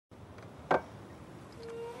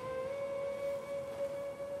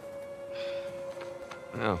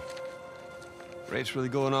Well, Rafe's really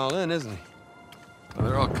going all in, isn't he? Well,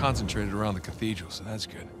 they're all concentrated around the cathedral, so that's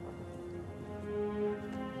good.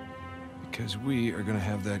 Because we are gonna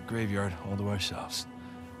have that graveyard all to ourselves.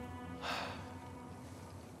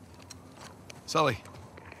 Sully.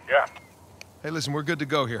 Yeah. Hey, listen, we're good to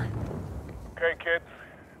go here. Okay, kids.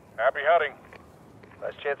 Happy hunting.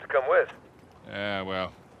 Nice chance to come with. Yeah,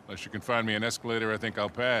 well, unless you can find me an escalator, I think I'll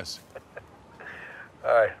pass.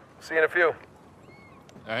 All right. See you in a few.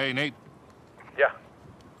 Hey, Nate. Yeah.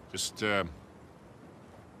 Just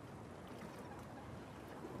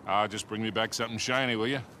bring me back something shiny, will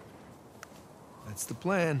you? That's the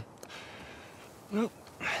plan. Well,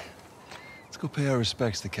 let's go pay our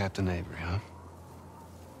respects to Captain Avery, huh?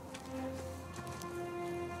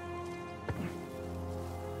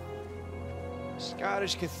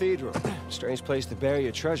 Scottish Cathedral. Strange place to bury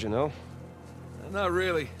your treasure, no? Not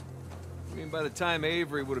really. I mean, by the time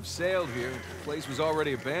Avery would have sailed here, the place was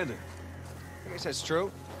already abandoned. I guess that's true.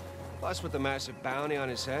 Plus, with the massive bounty on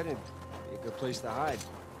his head, it'd be a good place to hide.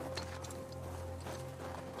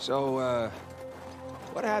 So,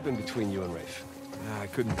 what happened between you and Rafe? I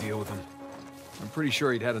couldn't deal with him. I'm pretty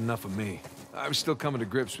sure he'd had enough of me. I was still coming to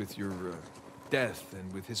grips with your death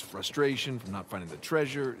and with his frustration from not finding the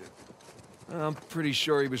treasure. I'm pretty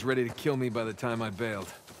sure he was ready to kill me by the time I bailed.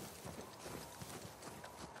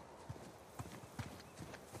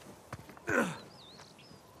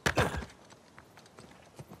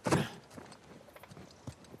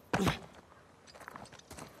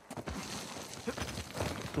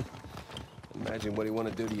 Imagine what he want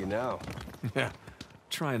to do to you now. Yeah,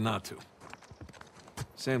 trying not to.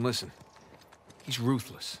 Sam, listen. He's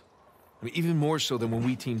ruthless. I mean, even more so than when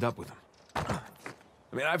we teamed up with him.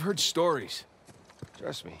 I mean, I've heard stories.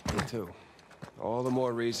 Trust me, me too. All the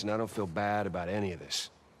more reason I don't feel bad about any of this.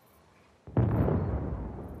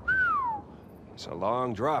 It's a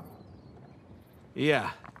long drop.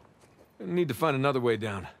 Yeah. Need to find another way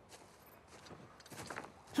down.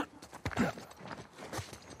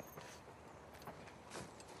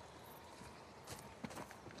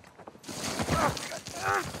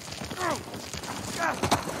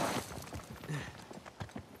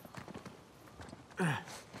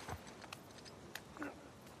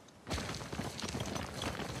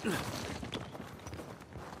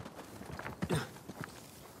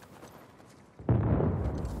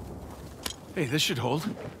 Hey, this should hold.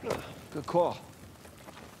 Good call.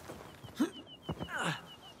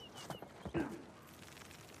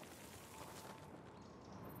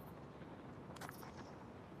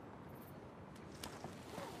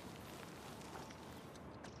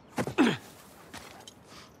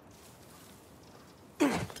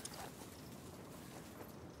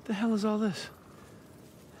 The hell is all this?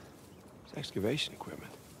 It's excavation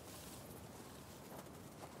equipment.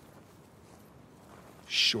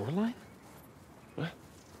 Shoreline? What?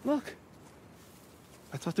 Look.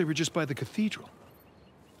 I thought they were just by the cathedral.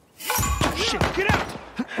 Shit, get out!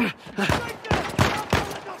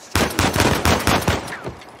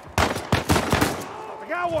 I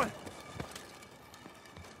got one.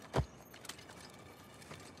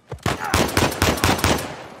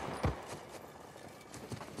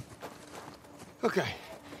 Okay,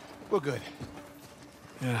 we're good.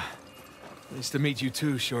 Yeah. Nice to meet you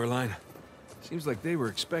too, Shoreline. Seems like they were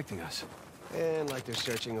expecting us. And like they're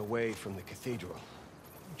searching away from the cathedral.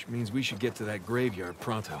 Which means we should get to that graveyard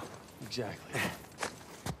pronto. Exactly.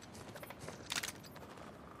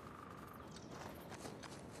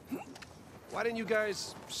 Why didn't you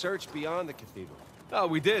guys search beyond the cathedral? Oh,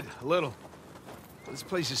 we did, a little. This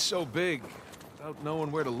place is so big, without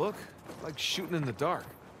knowing where to look, like shooting in the dark.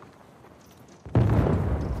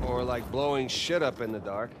 Or like blowing shit up in the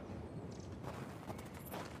dark?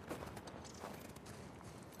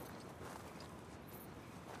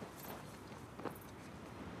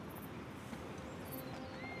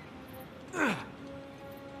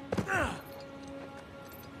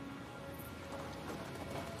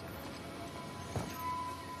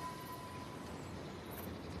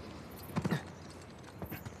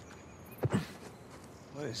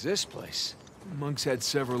 What is this place? Monks had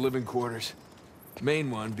several living quarters.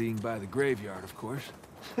 Main one being by the graveyard, of course.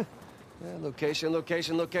 Yeah, location,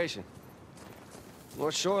 location, location.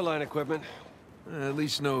 More shoreline equipment. At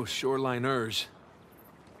least no shoreliners.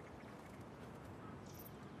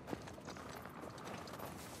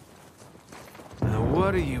 Now,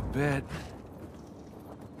 what do you bet?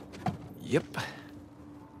 Yep.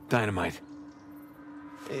 Dynamite.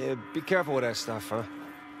 Yeah, be careful with that stuff, huh?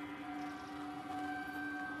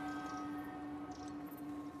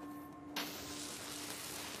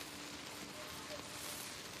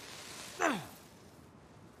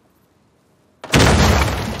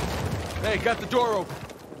 Hey, got the door open.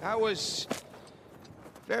 That was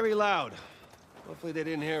very loud. Hopefully they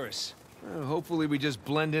didn't hear us. Well, hopefully we just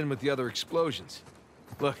blend in with the other explosions.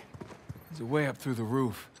 Look, there's a way up through the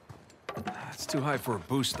roof. It's too high for a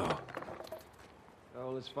boost, though.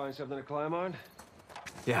 Oh, let's find something to climb on.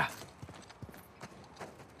 Yeah.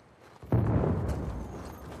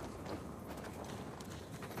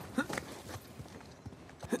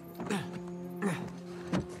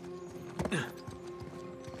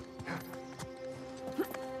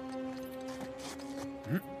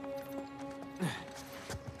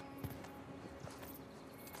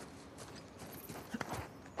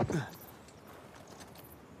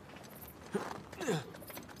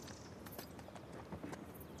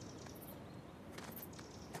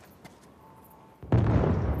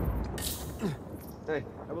 Hey,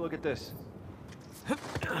 have a look at this.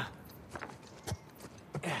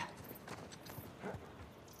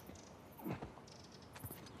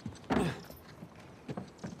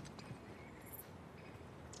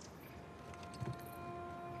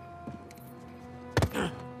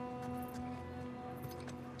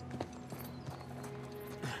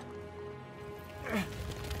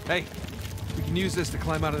 Hey, we can use this to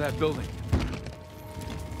climb out of that building.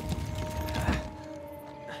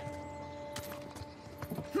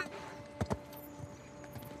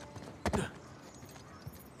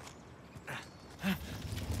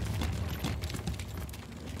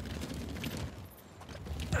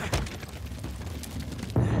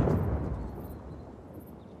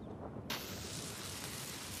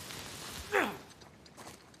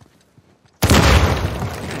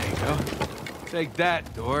 Take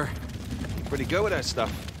that, door. Pretty good with that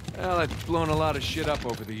stuff. Well, I've blown a lot of shit up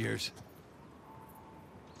over the years.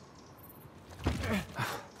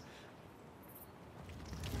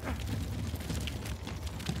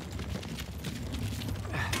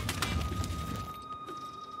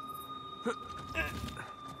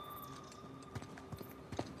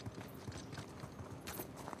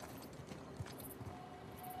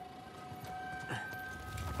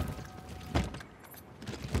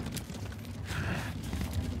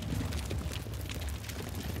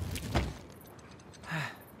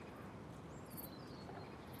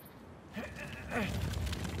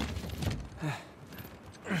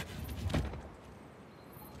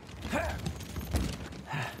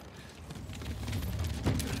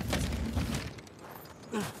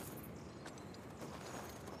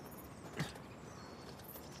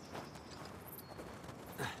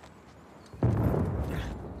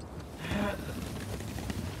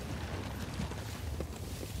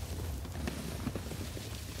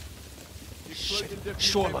 Shit.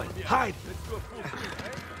 Shoreline. Hide!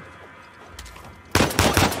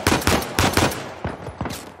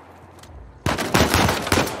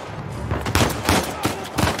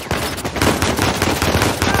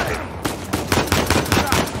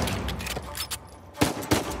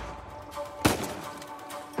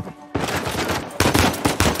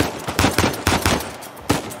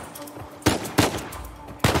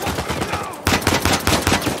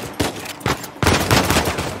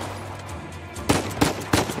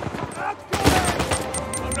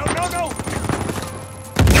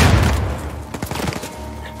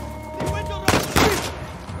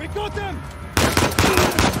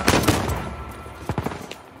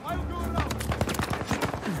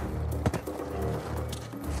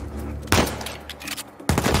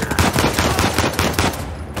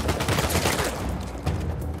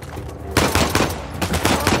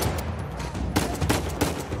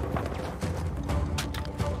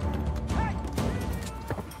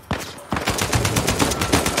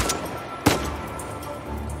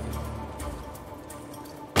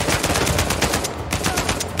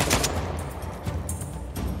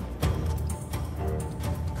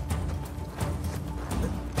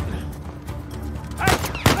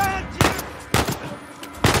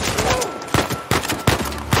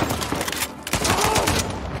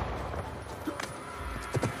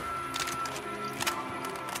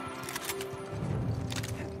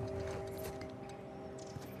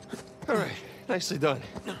 All right, nicely done.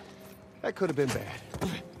 That could have been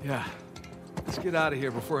bad. Yeah. Let's get out of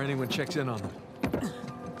here before anyone checks in on them.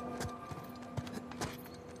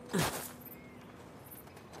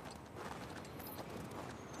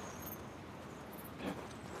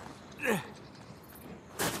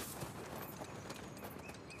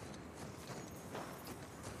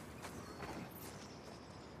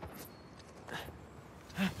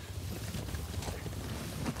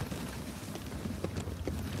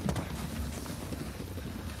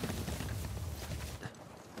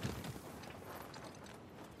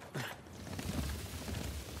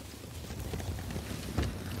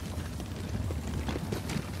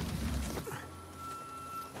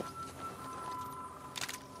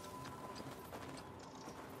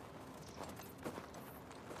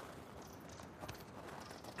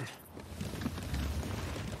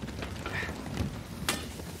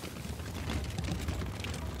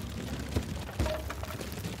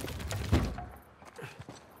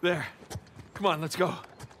 There. Come on, let's go.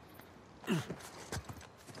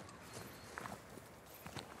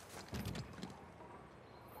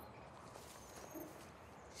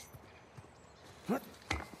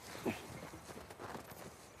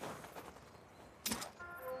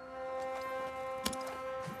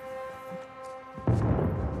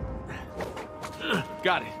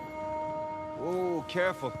 Got it. Whoa,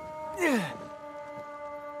 careful. Shit!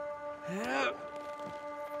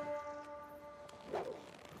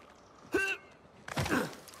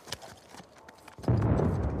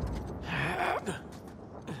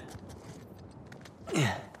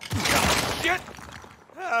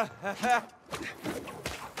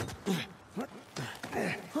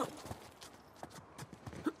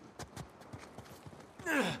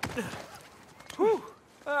 Whew.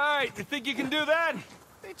 All right, you think you can do that? What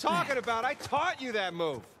are you talking about? I taught you that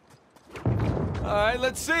move. All right,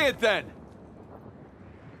 let's see it then.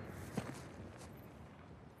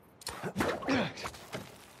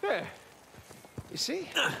 There. You see?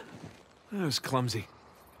 That was clumsy.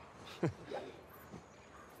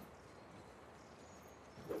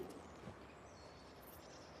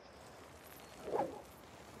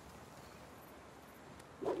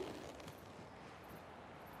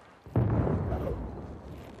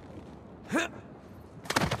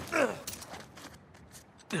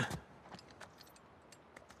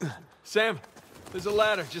 Sam, there's a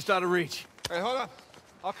ladder just out of reach. Hey, hold on.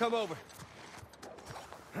 I'll come over.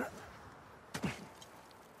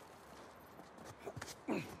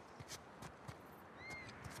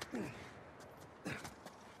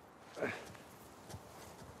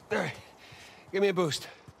 All right. Give me a boost.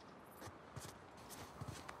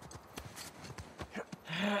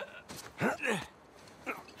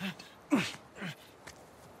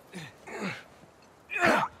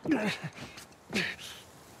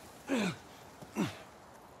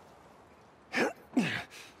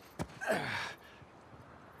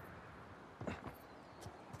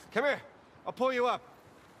 Come here. I'll pull you up.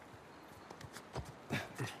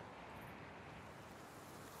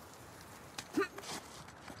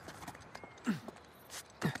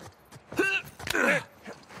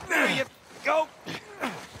 There you go.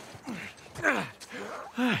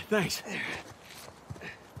 Thanks.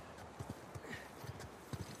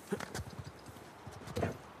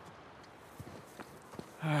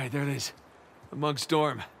 All right, there it is. Amongst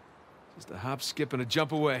storm. Just a hop, skip, and a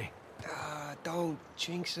jump away. Don't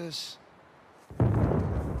jinx us. Down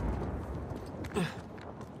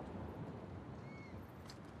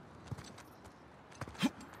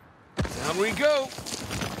we go.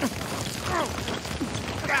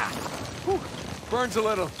 Whew. Burns a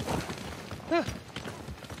little.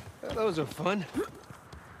 Those are fun.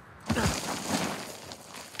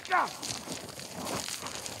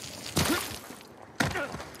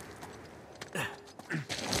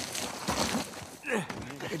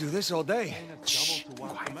 I could do this all day.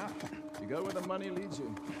 You go where the money leads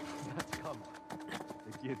you. That's come.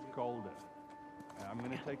 It gets colder. I'm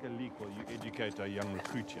gonna take a leak while you educate our young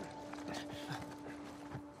recruit here.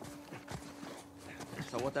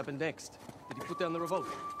 So what happened next? Did he put down the revolt?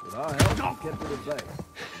 With our help, we kept it at bay.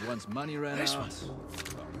 And once money ran out, well,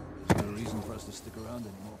 there's no reason for us to stick around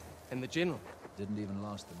anymore. And the general? Didn't even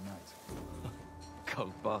last the night.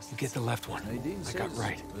 Cold bastards. Get the left one. Nadine I got says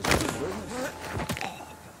right.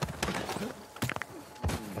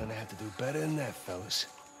 You're gonna have to do better than that, fellas.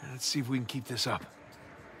 Let's see if we can keep this up.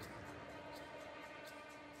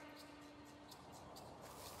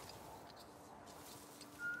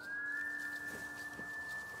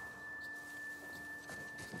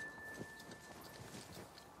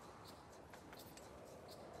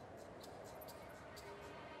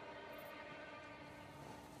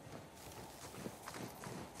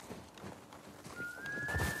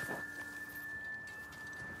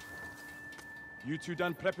 You two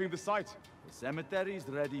done prepping the site? The cemetery's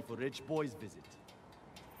ready for Rich Boy's visit.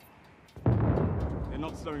 They're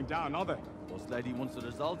not slowing down, are they? Boss lady wants the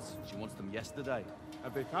results. She wants them yesterday.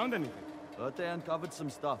 Have they found anything? Heard they uncovered some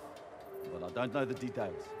stuff, but I don't know the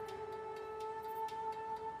details.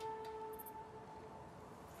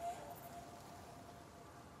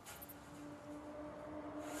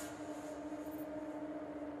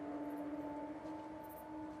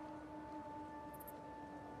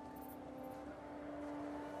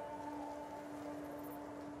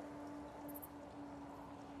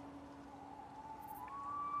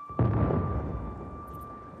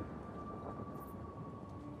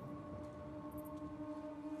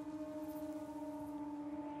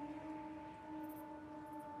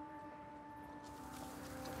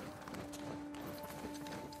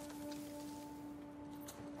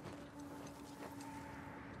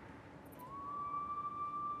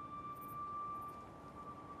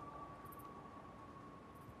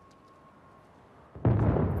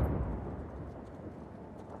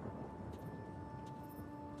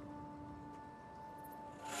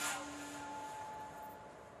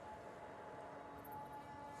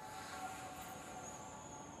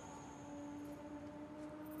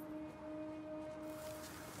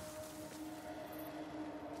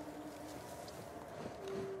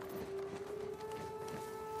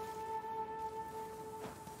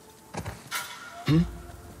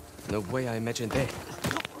 No way I imagined that.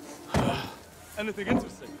 Anything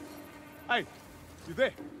interesting? Hey, you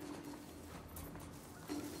there?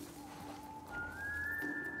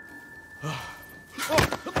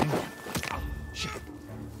 Shit.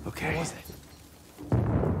 Okay. What was it?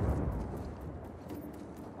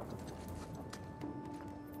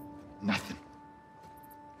 Nothing.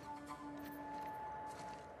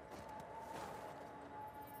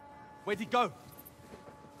 Where'd he go?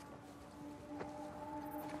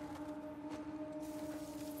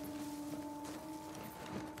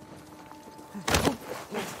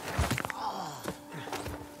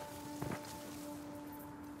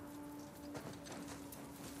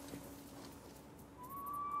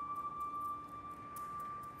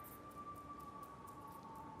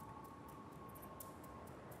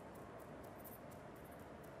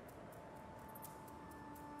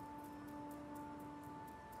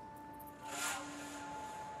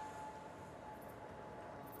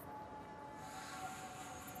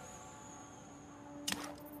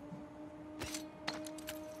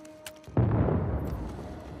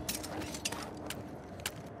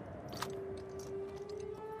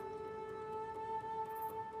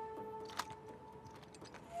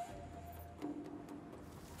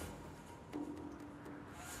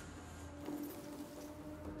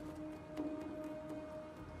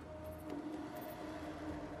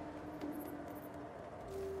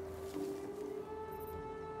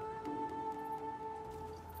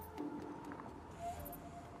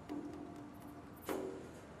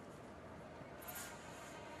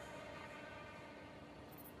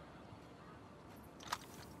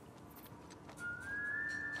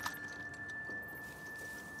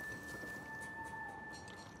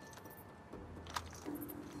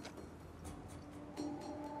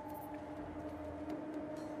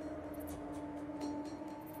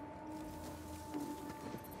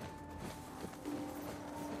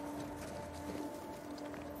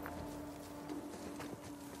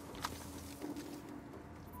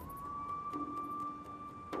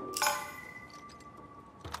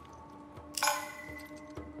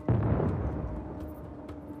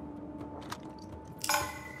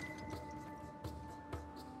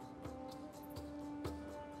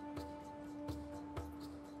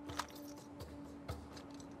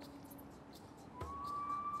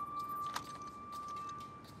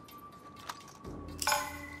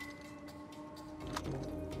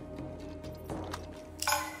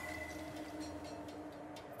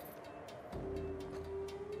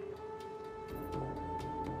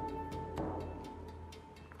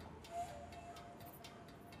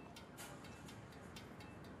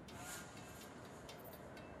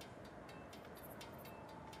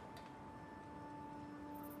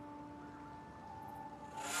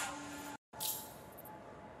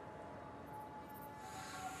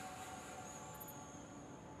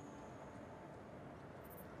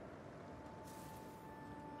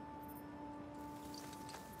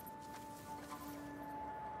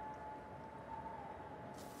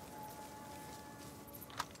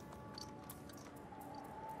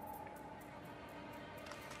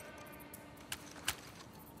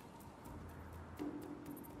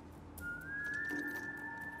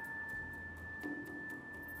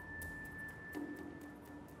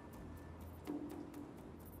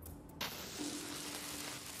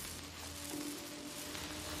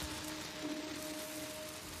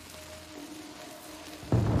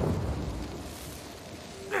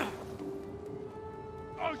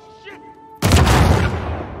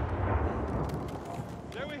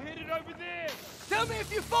 Tell me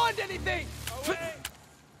if you find anything!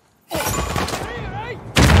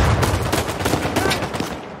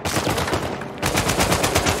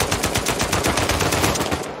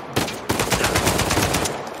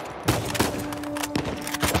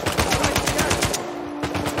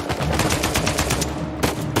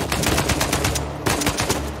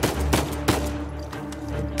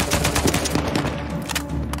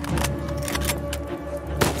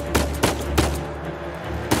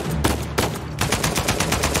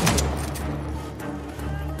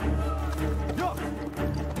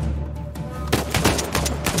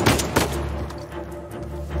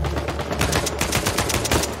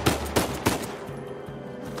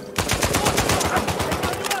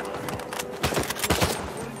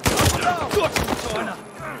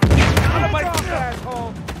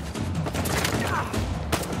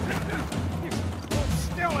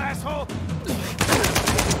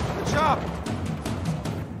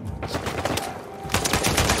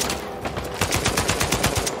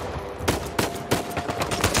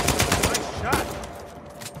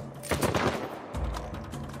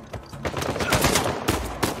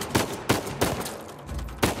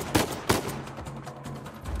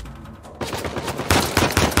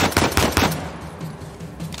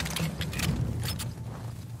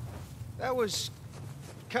 That was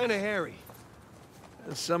kind of hairy.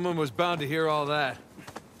 Someone was bound to hear all that.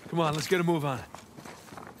 Come on, let's get a move on it.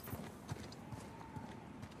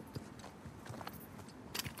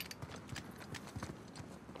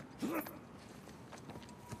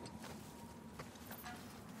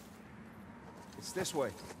 It's this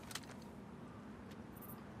way.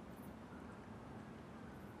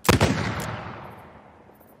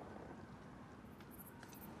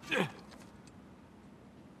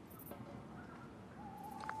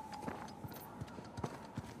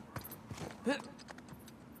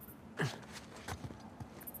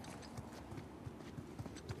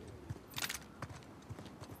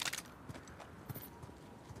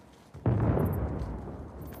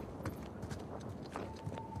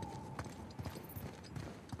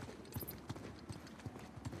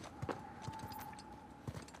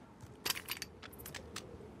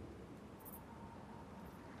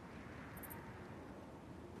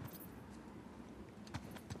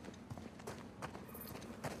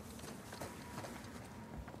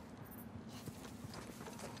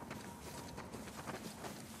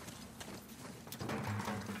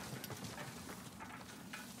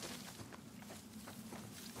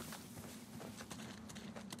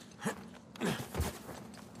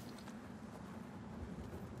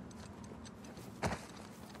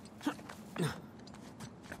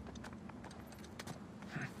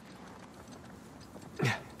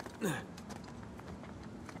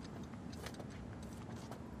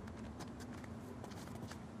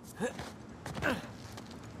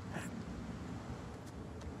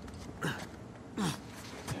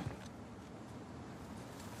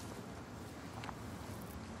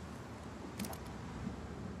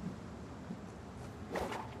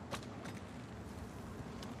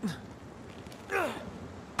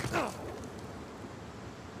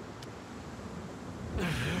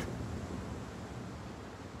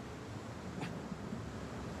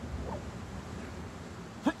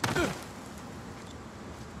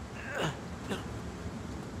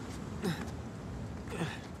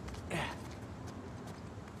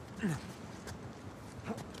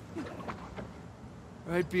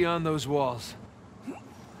 Right beyond those walls. Down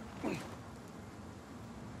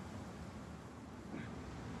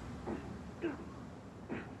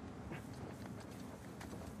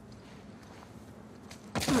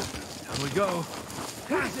we go.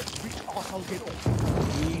 I'll get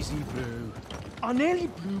off. Easy, Blue. I nearly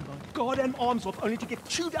blew my goddamn arms off only to get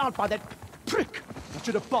chewed out by that prick. I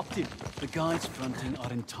should have popped him. The guys fronting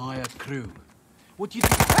our entire crew. What do you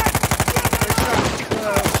think?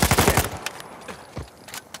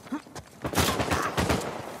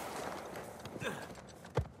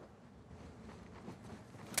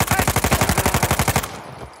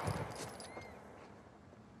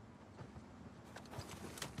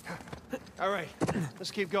 All right, let's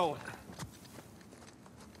keep going.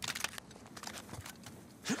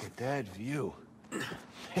 Look at that view.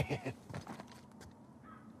 Man.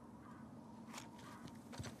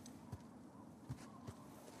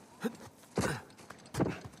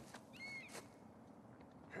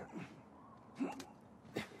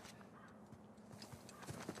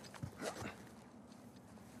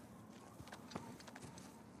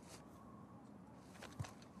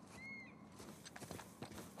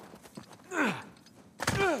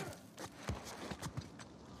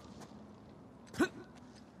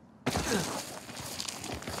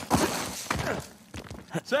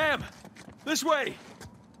 Sam! This way!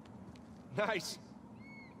 Nice.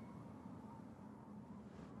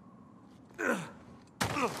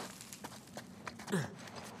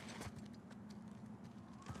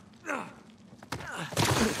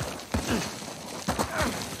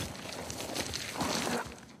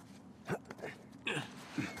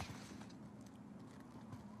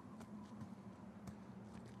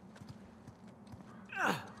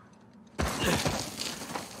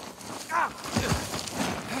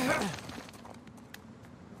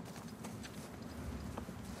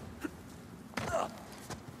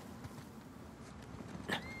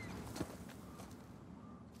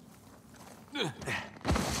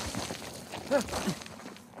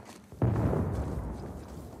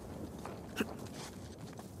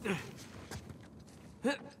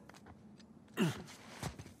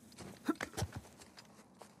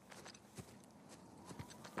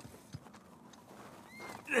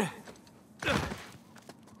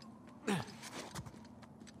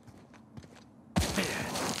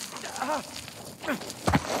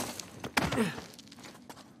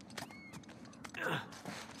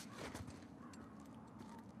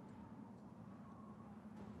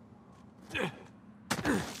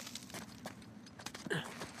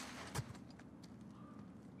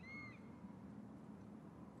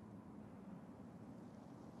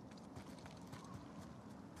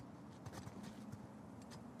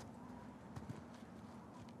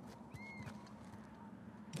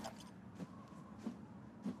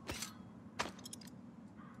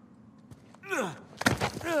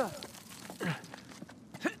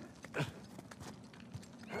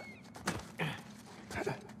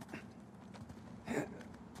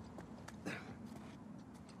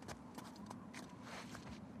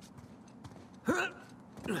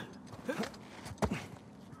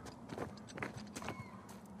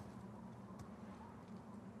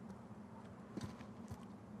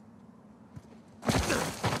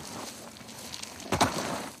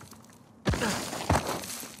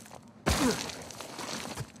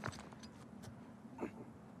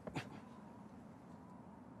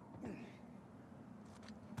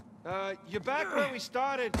 You're back where we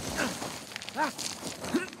started.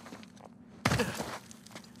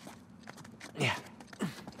 Yeah.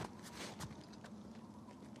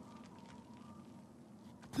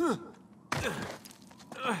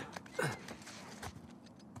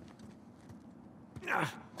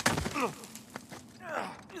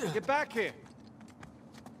 Get back here.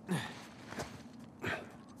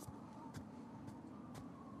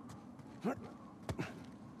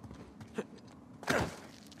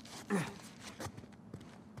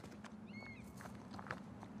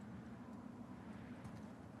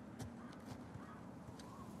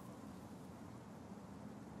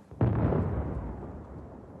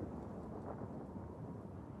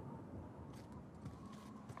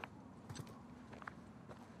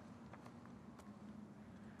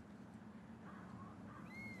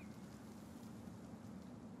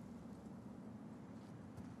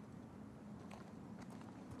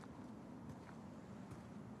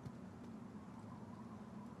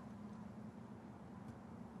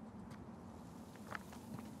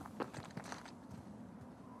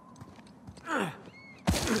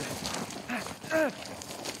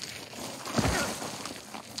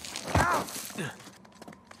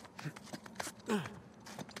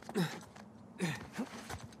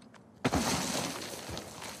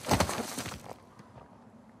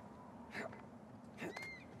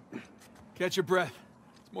 Catch your breath.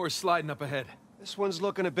 There's more sliding up ahead. This one's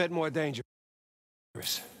looking a bit more dangerous.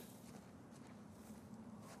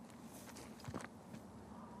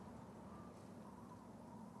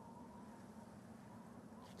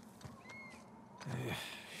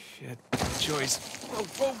 Shit, no choice.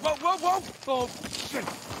 Whoa, whoa, whoa, whoa, whoa! Oh, shit!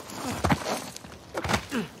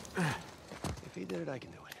 If he did it, I can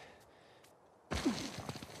do it.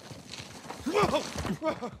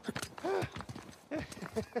 Whoa!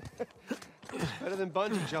 Better than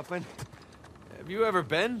bungee jumping. Have you ever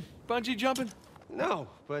been bungee jumping? No,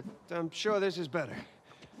 but I'm sure this is better.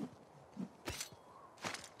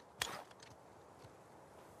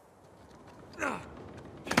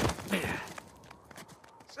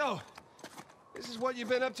 So, this is what you've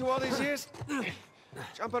been up to all these years?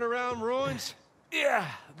 Jumping around ruins? Yeah,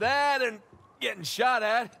 that and getting shot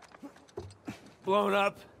at. Blown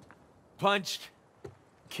up. Punched.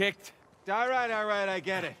 Kicked. All right, I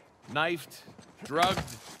get it. Knifed. Drugged.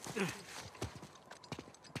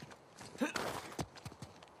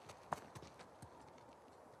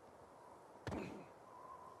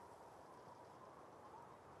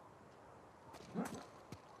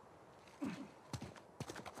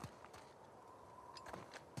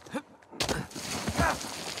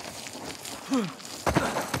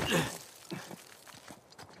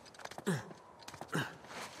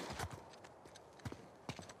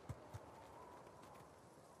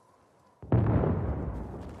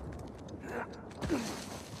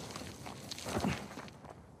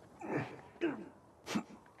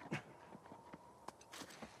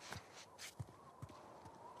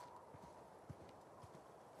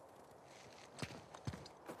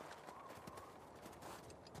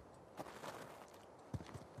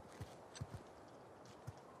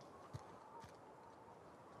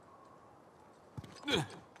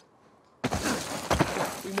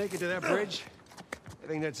 We make it to that bridge? I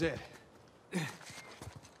think that's it.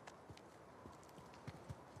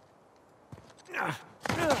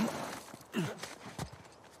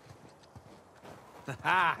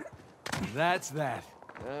 Ha! That's that.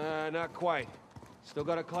 Not quite. Still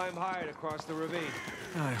gotta climb higher to cross the ravine.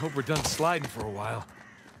 I hope we're done sliding for a while.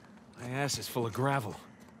 My ass is full of gravel.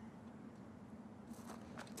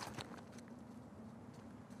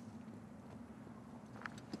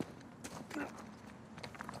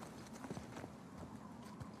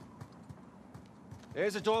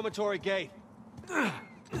 There's a dormitory gate.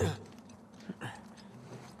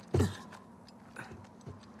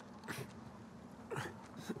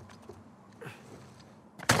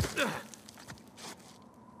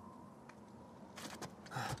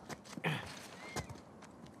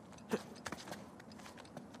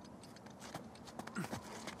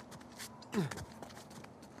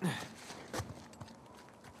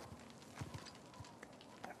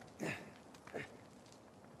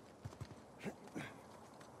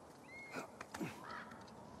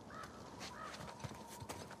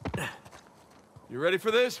 You ready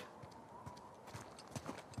for this?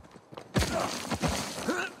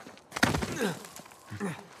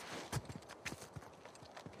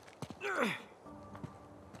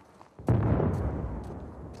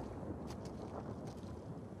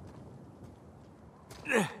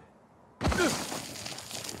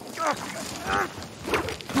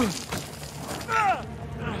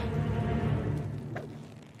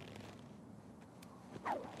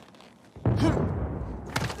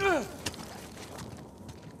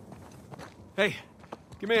 Hey,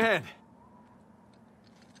 give me a hand.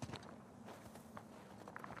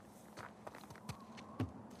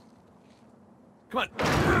 Come on.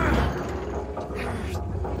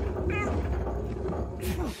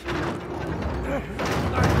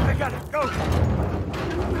 All right, I got it. Go.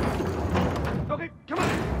 Okay, come on.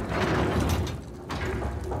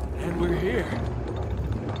 And we're here.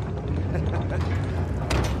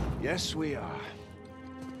 Yes, we are.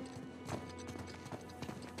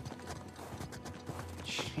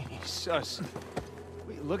 Jesus.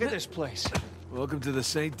 Wait, look at this place. Welcome to the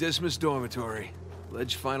St. Dismas Dormitory.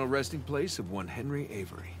 Alleged final resting place of one Henry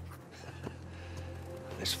Avery.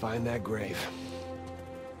 Let's find that grave.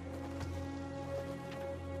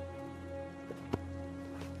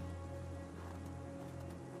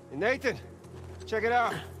 Hey, Nathan, check it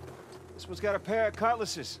out. This one's got a pair of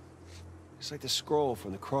cutlasses. It's like the scroll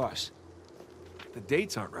from the cross. The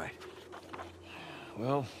dates aren't right.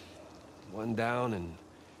 Well, one down and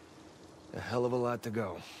a hell of a lot to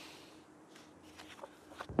go.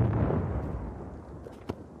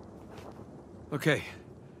 Okay.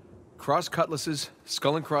 Cross cutlasses,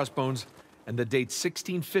 skull and crossbones, and the date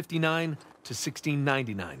 1659 to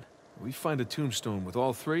 1699. We find a tombstone with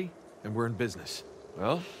all three, and we're in business.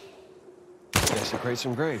 Well, desecrate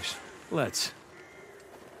some graves. Let's.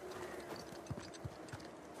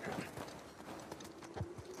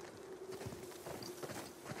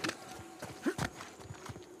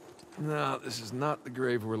 No, this is not the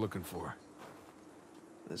grave we're looking for.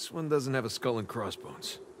 This one doesn't have a skull and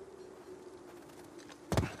crossbones.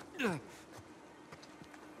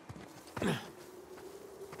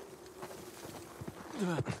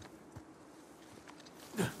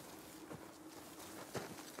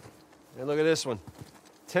 And look at this one.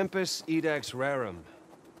 Tempus Edax Rerum.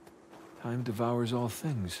 Time devours all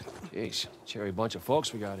things. Jeez, cherry bunch of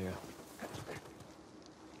folks we got here.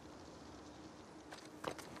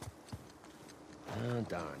 Oh,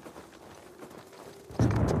 darn.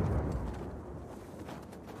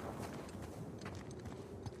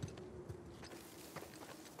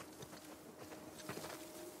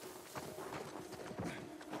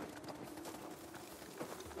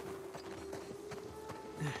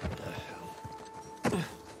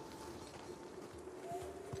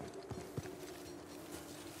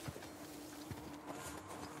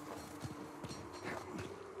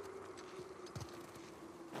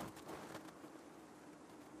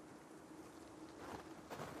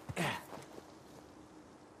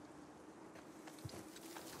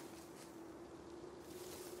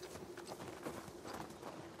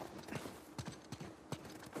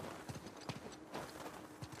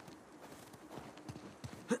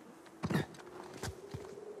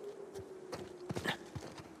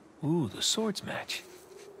 Ooh, the swords match.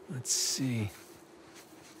 Let's see.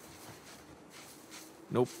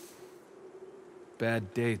 Nope.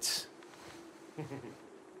 Bad dates.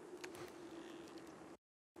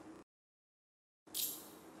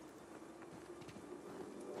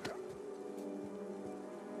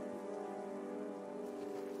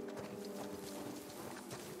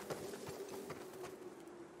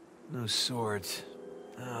 No swords.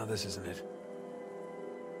 Ah, this isn't it.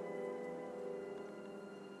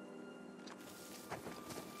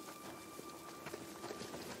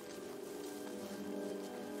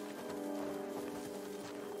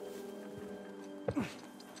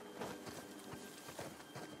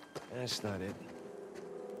 That's not it.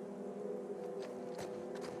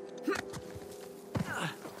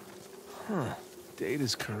 Huh. Date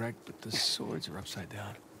is correct, but the swords are upside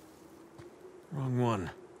down. Wrong one.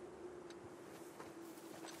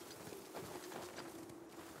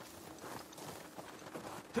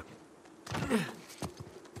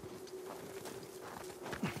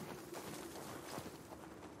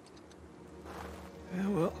 Yeah,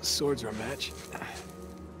 well, swords are a match.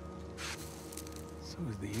 So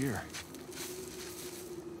is the year.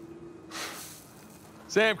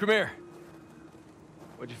 Sam, come here.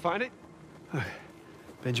 Where'd you find it?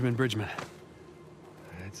 Benjamin Bridgman.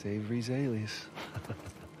 That's Avery's alias.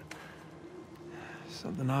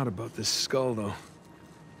 Something odd about this skull, though.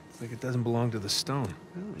 It's like it doesn't belong to the stone.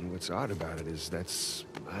 Well, what's odd about it is that's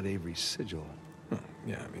not Avery's sigil. Huh,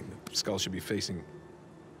 yeah, I mean, the skull should be facing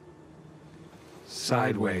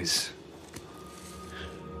Sideways.